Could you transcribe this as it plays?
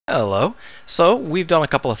Hello. So we've done a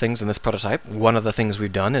couple of things in this prototype. One of the things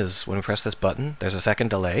we've done is when we press this button, there's a second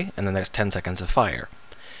delay, and then there's 10 seconds of fire.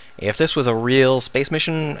 If this was a real space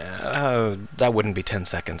mission, that wouldn't be 10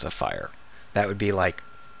 seconds of fire. That would be like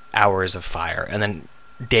hours of fire, and then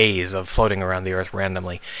days of floating around the Earth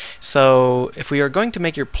randomly. So if we are going to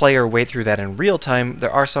make your player wait through that in real time,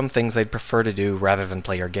 there are some things they'd prefer to do rather than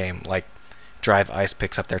play your game, like drive ice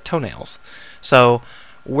picks up their toenails. So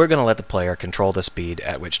we're going to let the player control the speed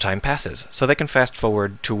at which time passes, so they can fast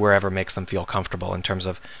forward to wherever makes them feel comfortable in terms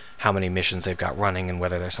of how many missions they've got running and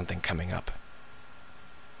whether there's something coming up.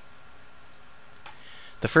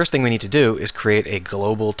 The first thing we need to do is create a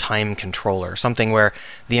global time controller, something where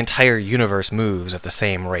the entire universe moves at the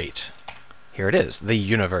same rate. Here it is, the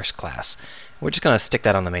universe class. We're just going to stick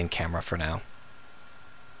that on the main camera for now.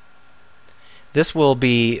 This will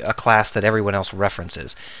be a class that everyone else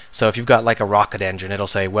references. So if you've got like a rocket engine, it'll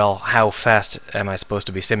say, well, how fast am I supposed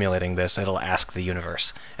to be simulating this? It'll ask the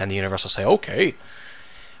universe, and the universe will say, okay.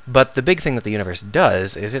 But the big thing that the universe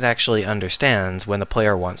does is it actually understands when the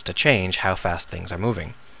player wants to change how fast things are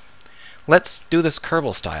moving. Let's do this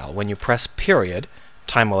Kerbal style. When you press period,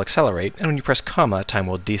 time will accelerate, and when you press comma, time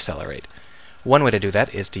will decelerate. One way to do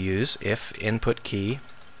that is to use if input key,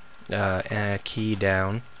 key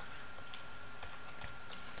down,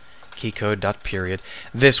 keycode.period.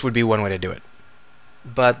 This would be one way to do it.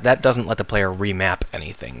 But that doesn't let the player remap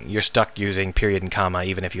anything. You're stuck using period and comma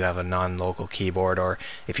even if you have a non-local keyboard or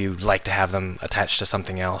if you like to have them attached to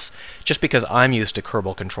something else. Just because I'm used to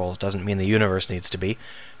Kerbal controls doesn't mean the universe needs to be.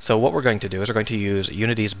 So what we're going to do is we're going to use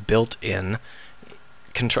Unity's built-in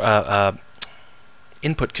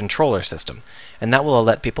input controller system. And that will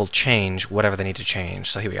let people change whatever they need to change.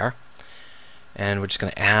 So here we are. And we're just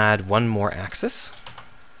going to add one more axis.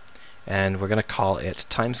 And we're going to call it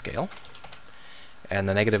TimeScale. And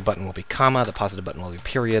the negative button will be comma, the positive button will be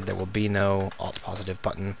period, there will be no alt positive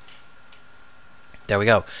button. There we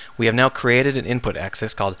go. We have now created an input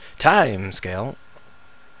axis called TimeScale,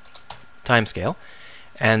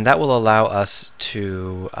 and that will allow us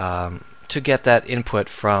to get that input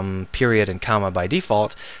from period and comma by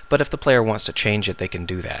default, but if the player wants to change it, they can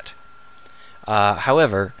do that.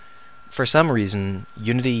 However, for some reason,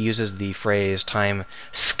 Unity uses the phrase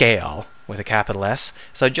TimeScale with a capital S.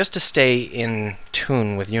 So just to stay in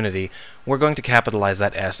tune with Unity, we're going to capitalize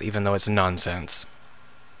that S even though it's nonsense.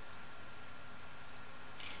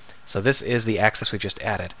 So this is the axis we've just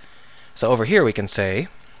added. So over here we can say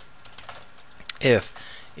if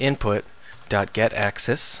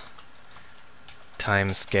input.getAxis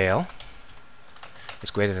TimeScale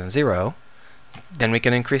is greater than 0, then we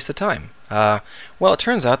can increase the time. Well, it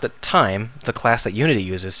turns out that time, the class that Unity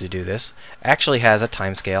uses to do this, actually has a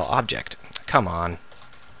timescale object. Come on.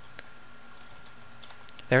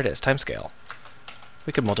 There it is, timescale.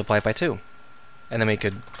 We could multiply it by 2. And then we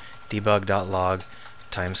could debug.log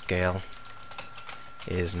timescale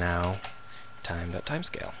is now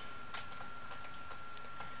time.timescale.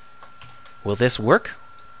 Will this work?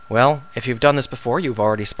 Well, if you've done this before, you've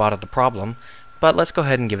already spotted the problem, but let's go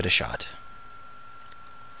ahead and give it a shot.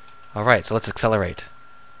 Alright, so let's accelerate.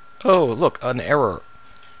 Oh, look, an error.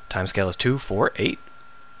 Timescale is 2, 4, 8,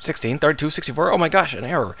 16, 32, 64. Oh my gosh, an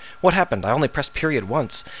error. What happened? I only pressed period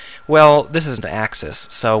once. Well, this is an axis,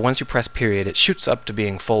 so once you press period, it shoots up to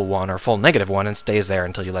being full 1 or full -1 and stays there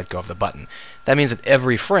until you let go of the button. That means that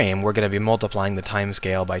every frame we're going to be multiplying the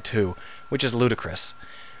timescale by 2, which is ludicrous.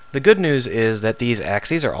 The good news is that these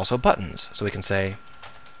axes are also buttons, so we can say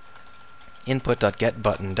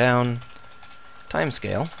input.getButtonDown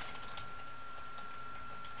timescale.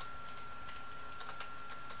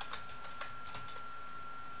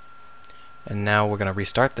 And now we're going to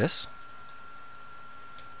restart this.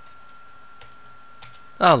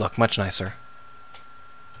 Oh, look, much nicer.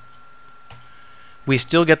 We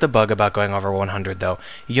still get the bug about going over 100, though.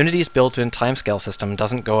 Unity's built-in timescale system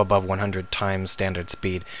doesn't go above 100 times standard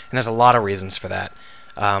speed, and there's a lot of reasons for that.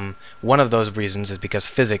 One of those reasons is because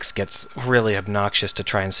physics gets really obnoxious to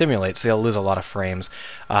try and simulate, so you'll lose a lot of frames.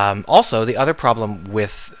 Also, the other problem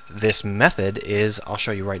with this method is, I'll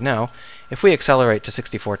show you right now, if we accelerate to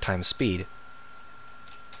 64 times speed,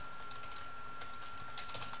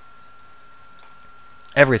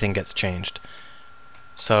 everything gets changed.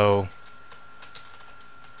 So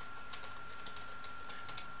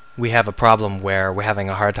we have a problem where we're having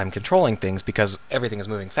a hard time controlling things because everything is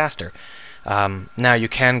moving faster. Now you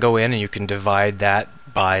can go in and you can divide that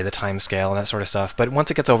by the time scale and that sort of stuff, but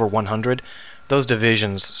once it gets over 100, those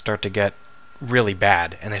divisions start to get really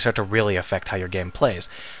bad, and they start to really affect how your game plays.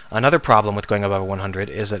 Another problem with going above 100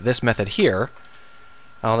 is that this method here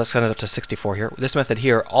Let's set it up to 64 here. This method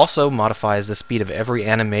here also modifies the speed of every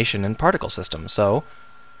animation and particle system. So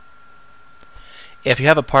if you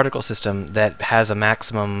have a particle system that has a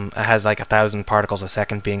maximum, has like 1,000 particles a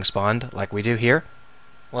second being spawned, like we do here,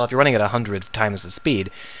 well, if you're running at 100 times the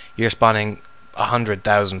speed, you're spawning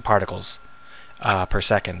 100,000 particles per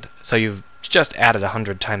second. So you've just added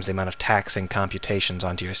 100 times the amount of taxing computations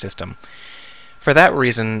onto your system. For that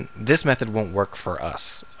reason, this method won't work for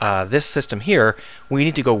us. This system here, we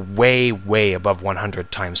need to go way, way above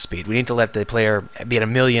 100 times speed. We need to let the player be at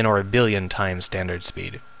 1,000,000 or 1,000,000,000 times standard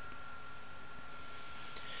speed.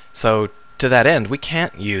 So to that end, we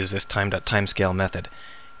can't use this time.timescale method.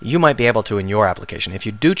 You might be able to in your application. If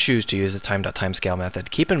you do choose to use the time.timescale method,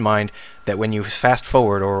 keep in mind that when you fast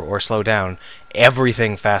forward or slow down,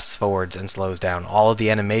 everything fast forwards and slows down. All of the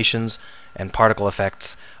animations and particle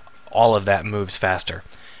effects, all of that moves faster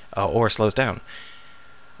or slows down.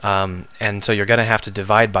 And so you're going to have to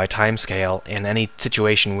divide by timescale in any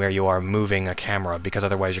situation where you are moving a camera, because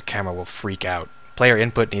otherwise your camera will freak out. Player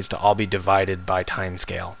input needs to all be divided by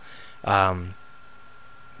timescale.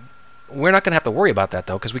 We're not going to have to worry about that,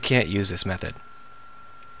 though, because we can't use this method.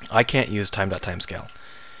 I can't use time.timescale.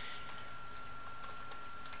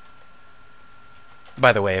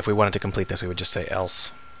 By the way, if we wanted to complete this, we would just say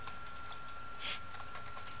else.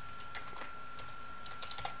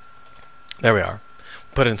 There we are.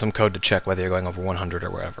 Put in some code to check whether you're going over 100 or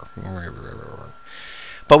whatever.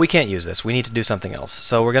 But we can't use this. We need to do something else.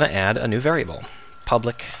 So we're going to add a new variable.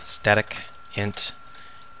 Public static int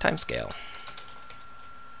timescale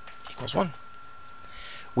equals 1.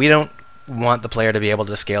 We don't want the player to be able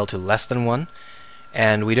to scale to less than 1,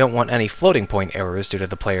 and we don't want any floating point errors due to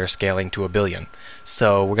the player scaling to 1,000,000,000.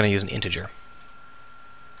 So we're going to use an integer.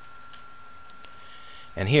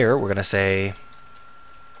 And here we're going to say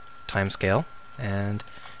timescale and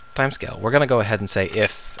timescale. We're going to go ahead and say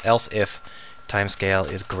else if timescale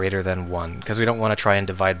is greater than 1, because we don't want to try and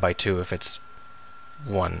divide by 2 if it's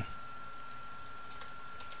 1.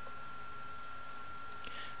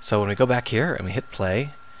 So when we go back here and we hit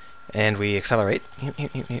play and we accelerate,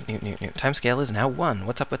 timescale is now 1.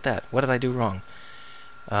 What's up with that? What did I do wrong?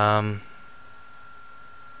 Oh.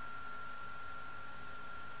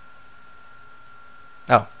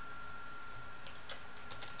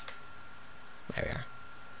 There we are.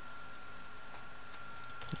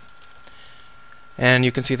 And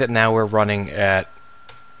you can see that now we're running at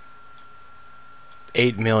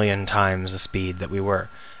 8,000,000 times the speed that we were.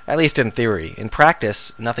 At least in theory. In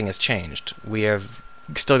practice, nothing has changed. We have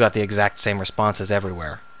still got the exact same responses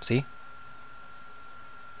everywhere. See?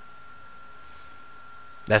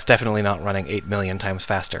 That's definitely not running 8,000,000 times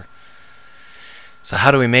faster. So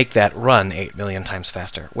how do we make that run 8,000,000 times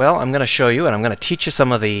faster? Well, I'm going to show you, and I'm going to teach you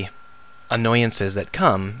some of the annoyances that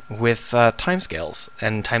come with timescales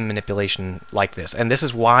and time manipulation like this. And this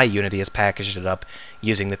is why Unity has packaged it up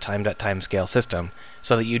using the time.timescale system,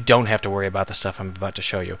 so that you don't have to worry about the stuff I'm about to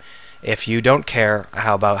show you. If you don't care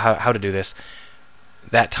how to do this,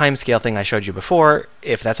 that timescale thing I showed you before,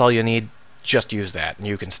 if that's all you need, just use that, and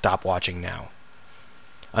you can stop watching now.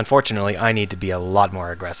 Unfortunately, I need to be a lot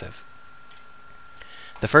more aggressive.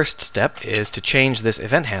 The first step is to change this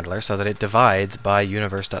event handler so that it divides by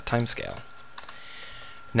universe.timescale.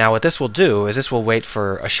 Now what this will do is this will wait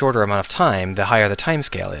for a shorter amount of time the higher the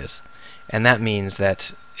timescale is. And that means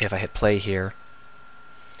that if I hit play here,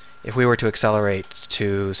 if we were to accelerate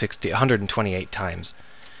to 128 times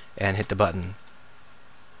and hit the button,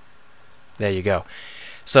 there you go.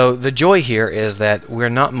 So the joy here is that we're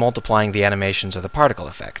not multiplying the animations or the particle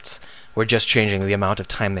effects. We're just changing the amount of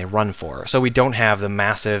time they run for. So we don't have the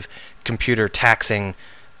massive computer taxing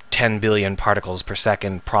 10 billion particles per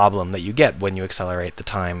second problem that you get when you accelerate the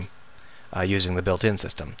time using the built-in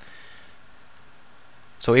system.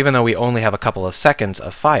 So even though we only have a couple of seconds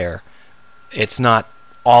of fire, it's not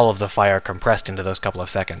all of the fire compressed into those couple of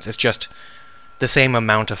seconds. It's just the same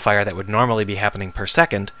amount of fire that would normally be happening per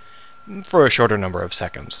second for a shorter number of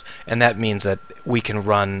seconds. And that means that we can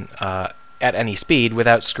run at any speed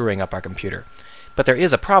without screwing up our computer. But there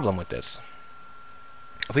is a problem with this.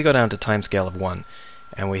 If we go down to timescale of 1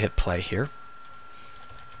 and we hit play here,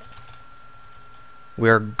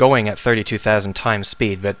 we're going at 32,000 times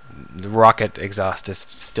speed, but the rocket exhaust is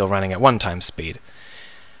still running at 1 times speed.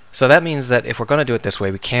 So that means that if we're going to do it this way,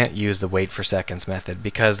 we can't use the wait for seconds method,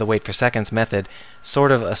 because the wait for seconds method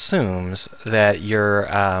sort of assumes that you're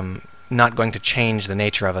not going to change the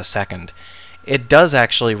nature of a second. It does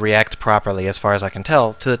actually react properly, as far as I can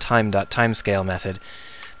tell, to the time.timescale method,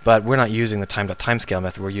 but we're not using the time.timescale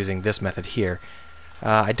method, we're using this method here.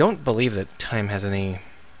 I don't believe that time has any...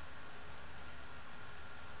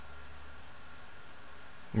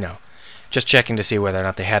 No. Just checking to see whether or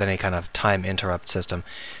not they had any kind of time interrupt system.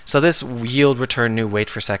 So this yield return new wait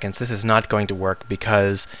for seconds, this is not going to work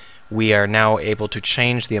because we are now able to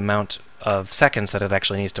change the amount of seconds that it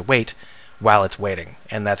actually needs to wait while it's waiting,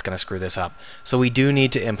 and that's going to screw this up. So we do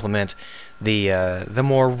need to implement the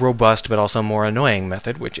more robust but also more annoying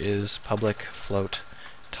method, which is public float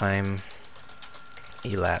time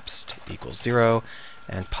elapsed equals 0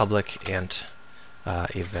 and public int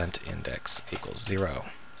event index equals 0.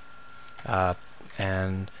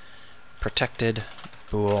 And protected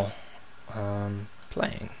bool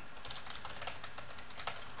playing.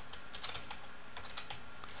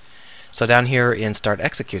 So down here in start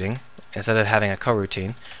executing, instead of having a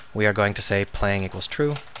coroutine, we are going to say playing equals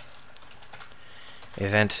true,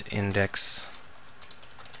 event index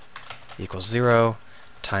equals 0,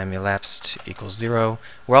 time elapsed equals 0.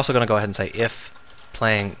 We're also going to go ahead and say if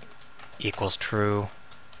playing equals true,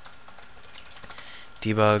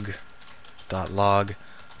 debug.log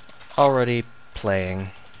already playing,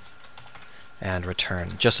 and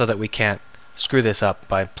return, just so that we can't screw this up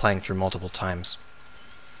by playing through multiple times.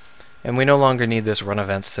 And we no longer need this run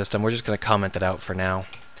events system. We're just going to comment it out for now.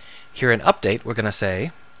 Here in update, we're going to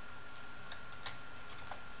say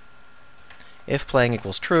if playing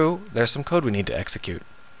equals true, there's some code we need to execute.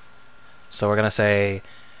 So we're going to say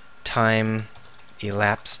time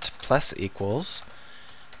elapsed plus equals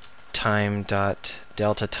time dot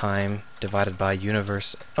delta time divided by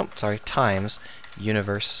times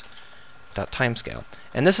universe dot timescale.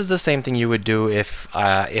 And this is the same thing you would do if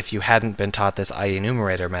you hadn't been taught this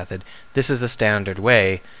IEnumerator method. This is the standard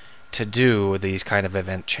way to do these kind of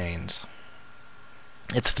event chains.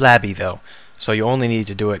 It's flabby though, so you only need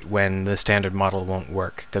to do it when the standard model won't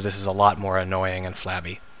work, because this is a lot more annoying and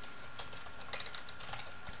flabby.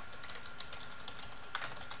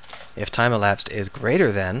 If time elapsed is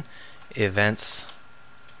greater than event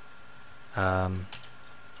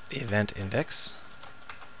index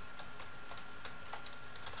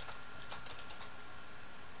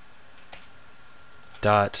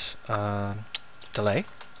dot delay,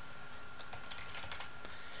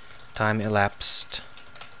 time elapsed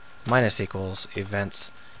minus equals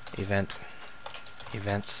event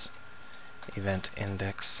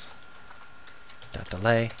index dot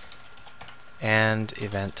delay, and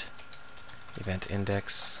event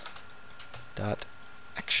index dot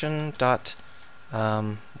action dot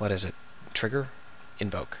what is it, trigger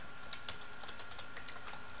invoke.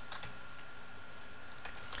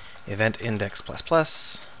 Event index plus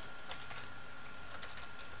plus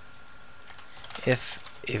if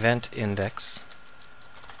event index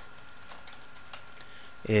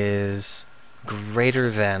is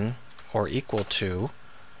greater than or equal to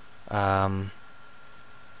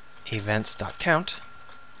events.count,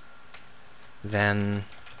 then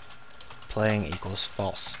playing equals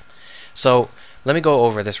false. So let me go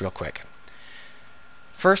over this real quick.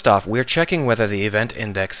 First off, we're checking whether the event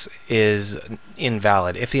index is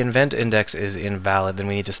invalid. If the event index is invalid, then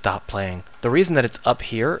we need to stop playing. The reason that it's up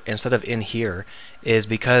here instead of in here is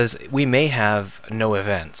because we may have no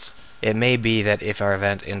events. It may be that if our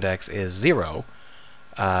event index is 0,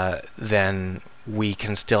 then we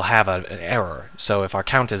can still have an error. So if our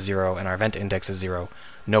count is 0 and our event index is 0,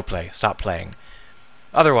 no play, stop playing.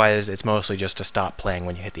 Otherwise, it's mostly just to stop playing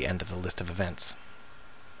when you hit the end of the list of events.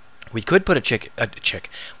 We could put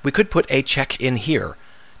we could put a check in here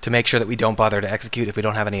to make sure that we don't bother to execute if we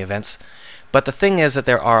don't have any events. But the thing is that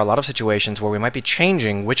there are a lot of situations where we might be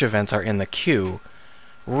changing which events are in the queue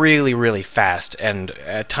really, really fast, and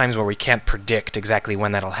at times where we can't predict exactly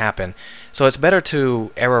when that'll happen. So it's better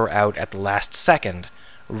to error out at the last second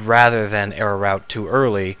rather than error out too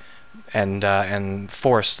early and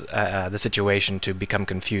force the situation to become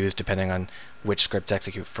confused depending on which scripts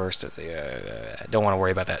execute first. Don't want to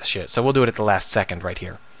worry about that shit. So we'll do it at the last second right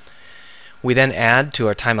here. We then add to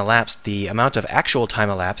our time elapsed the amount of actual time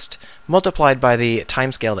elapsed multiplied by the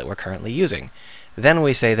time scale that we're currently using. Then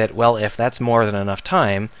we say that, well, if that's more than enough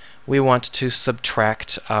time, we want to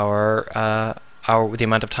subtract the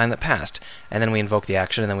amount of time that passed. And then we invoke the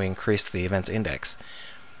action, and then we increase the event's index.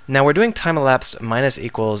 Now we're doing time elapsed minus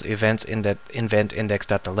equals event index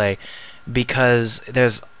dot delay because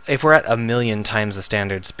if we're at 1,000,000 times the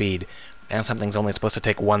standard speed and something's only supposed to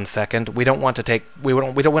take 1 second, we don't want to add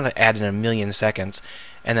in 1,000,000 seconds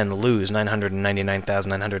and then lose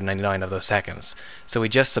 999,999 of those seconds. So we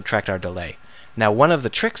just subtract our delay. Now one of the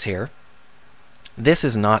tricks here, this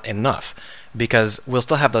is not enough because we'll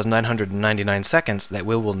still have those 999 seconds that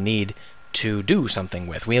we will need to do something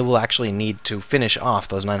with. We will actually need to finish off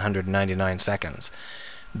those 999 seconds.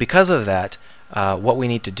 Because of that, what we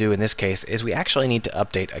need to do in this case is we actually need to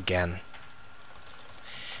update again.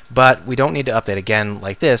 But we don't need to update again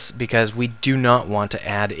like this because we do not want to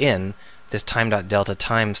add in this time.delta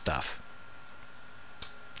time stuff.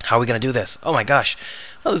 How are we going to do this? Oh my gosh.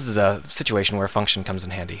 Well, this is a situation where a function comes in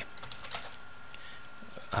handy.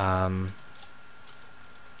 Boop,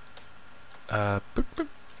 boop.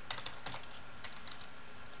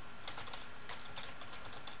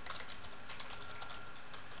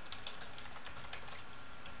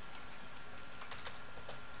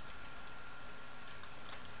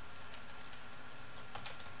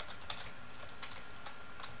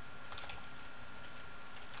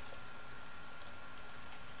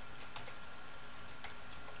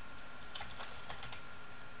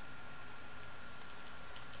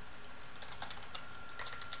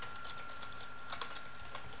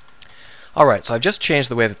 Alright, so I've just changed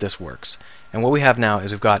the way that this works. And what we have now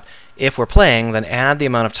is we've got, if we're playing, then add the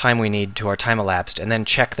amount of time we need to our time elapsed, and then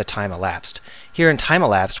check the time elapsed. Here in time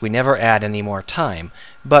elapsed, we never add any more time,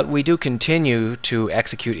 but we do continue to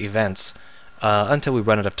execute events until we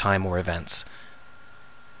run out of time or events.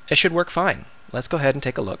 It should work fine. Let's go ahead and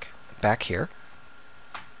take a look back here.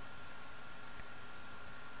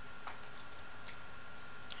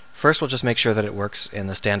 First, we'll just make sure that it works in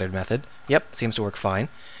the standard method. Yep, seems to work fine.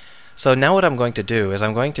 So now what I'm going to do is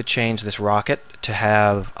I'm going to change this rocket to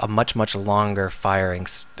have a much longer firing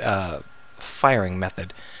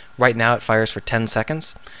method. Right now it fires for 10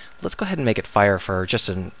 seconds. Let's go ahead and make it fire for just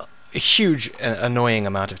a huge, annoying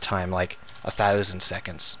amount of time, like 1,000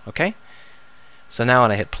 seconds. Okay? So now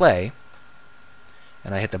when I hit play,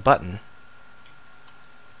 and I hit the button,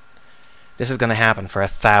 this is going to happen for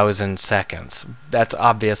 1,000 seconds. That's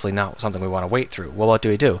obviously not something we want to wait through. Well, what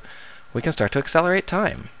do? We can start to accelerate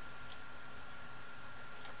time.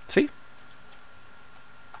 See?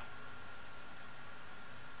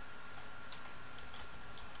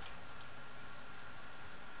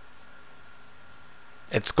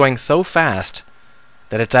 It's going so fast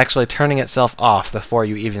that it's actually turning itself off before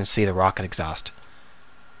you even see the rocket exhaust.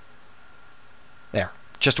 There.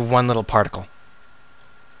 Just one little particle.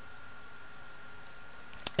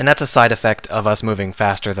 And that's a side effect of us moving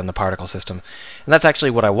faster than the particle system. And that's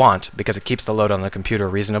actually what I want, because it keeps the load on the computer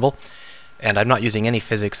reasonable. And I'm not using any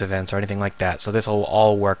physics events or anything like that, so this will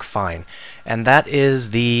all work fine. And that is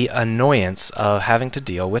the annoyance of having to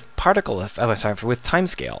deal with with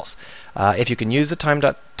timescales. If you can use the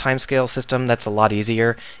timescale system, that's a lot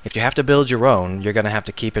easier. If you have to build your own, you're going to have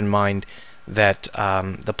to keep in mind that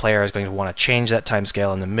the player is going to want to change that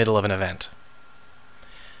timescale in the middle of an event.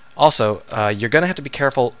 Also, you're going to have to be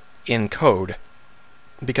careful in code,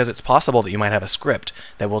 because it's possible that you might have a script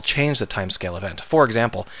that will change the timescale event. For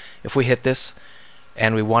example, if we hit this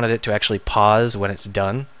and we wanted it to actually pause when it's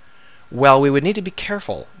done, well, we would need to be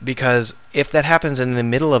careful, because if that happens in the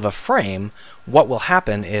middle of a frame, what will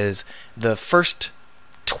happen is the first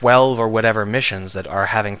 12 or whatever missions that are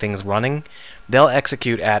having things running, they'll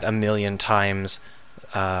execute at 1,000,000 times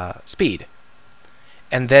speed.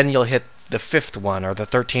 And then you'll hit the 5th one or the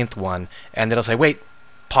 13th one, and it'll say, wait,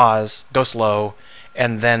 pause, go slow,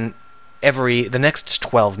 and then the next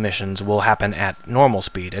 12 missions will happen at normal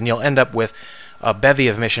speed, and you'll end up with a bevy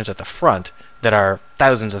of missions at the front that are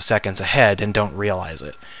thousands of seconds ahead and don't realize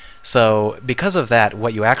it. So because of that,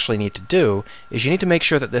 what you actually need to do is you need to make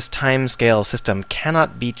sure that this timescale system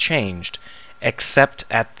cannot be changed except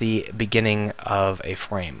at the beginning of a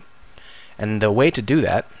frame. And the way to do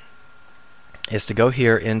that is to go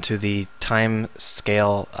here into the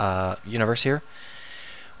timescale universe here.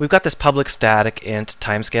 We've got this public static int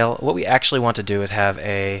timescale. What we actually want to do is have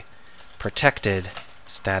a protected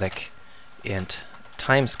static int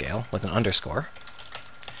timescale with an underscore.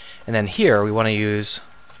 And then here we want to use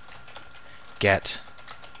get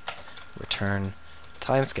return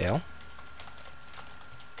timescale.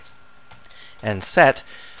 And set,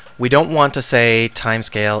 we don't want to say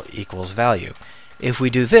timescale equals value. If we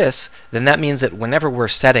do this, then that means that whenever we're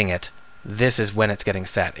setting it, this is when it's getting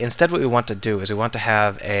set. Instead, what we want to do is we want to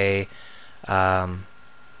have a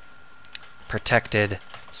protected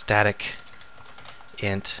static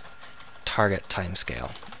int target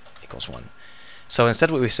timescale equals 1. So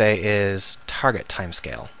instead what we say is target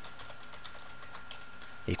timescale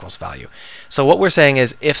equals value. So what we're saying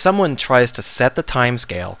is if someone tries to set the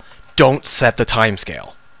timescale, don't set the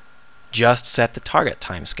timescale. Just set the target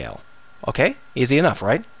timescale. Okay? Easy enough,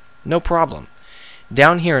 right? No problem.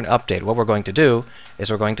 Down here in update, what we're going to do is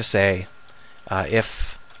we're going to say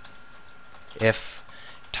if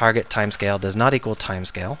target timescale does not equal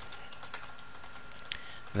timescale,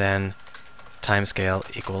 then timescale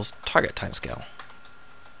equals target timescale.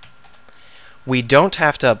 We don't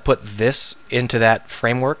have to put this into that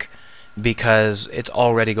framework because it's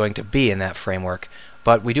already going to be in that framework.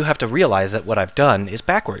 But we do have to realize that what I've done is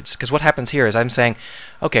backwards, because what happens here is I'm saying,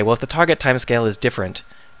 okay, well, if the target timescale is different,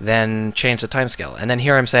 then change the timescale. And then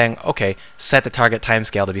here I'm saying, okay, set the target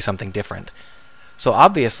timescale to be something different. So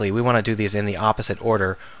obviously we want to do these in the opposite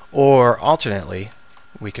order, or alternately,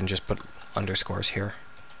 we can just put underscores here.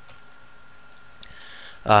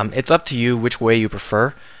 It's up to you which way you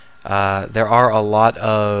prefer. There are a lot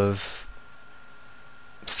of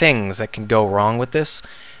things that can go wrong with this,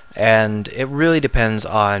 and it really depends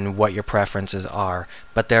on what your preferences are.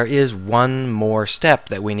 But there is one more step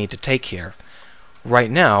that we need to take here.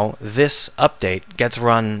 Right now, this update gets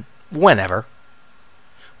run whenever.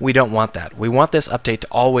 We don't want that. We want this update to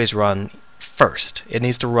always run first. It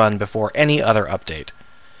needs to run before any other update,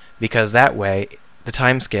 because that way the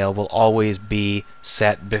timescale will always be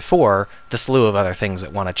set before the slew of other things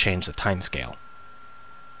that want to change the timescale.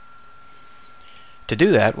 To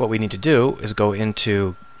do that, what we need to do is go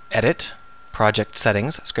into Edit, Project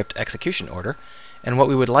Settings, Script Execution Order, and what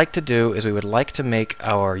we would like to do is we would like to make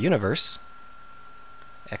our universe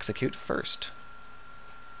execute first.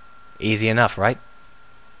 Easy enough, right?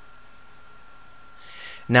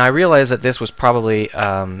 Now I realize that this was probably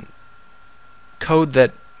code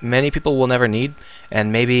that many people will never need,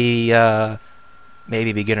 and maybe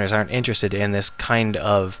beginners aren't interested in this kind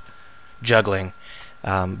of juggling.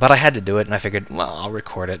 But I had to do it, and I figured, well, I'll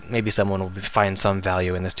record it. Maybe someone will find some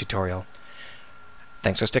value in this tutorial.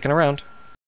 Thanks for sticking around.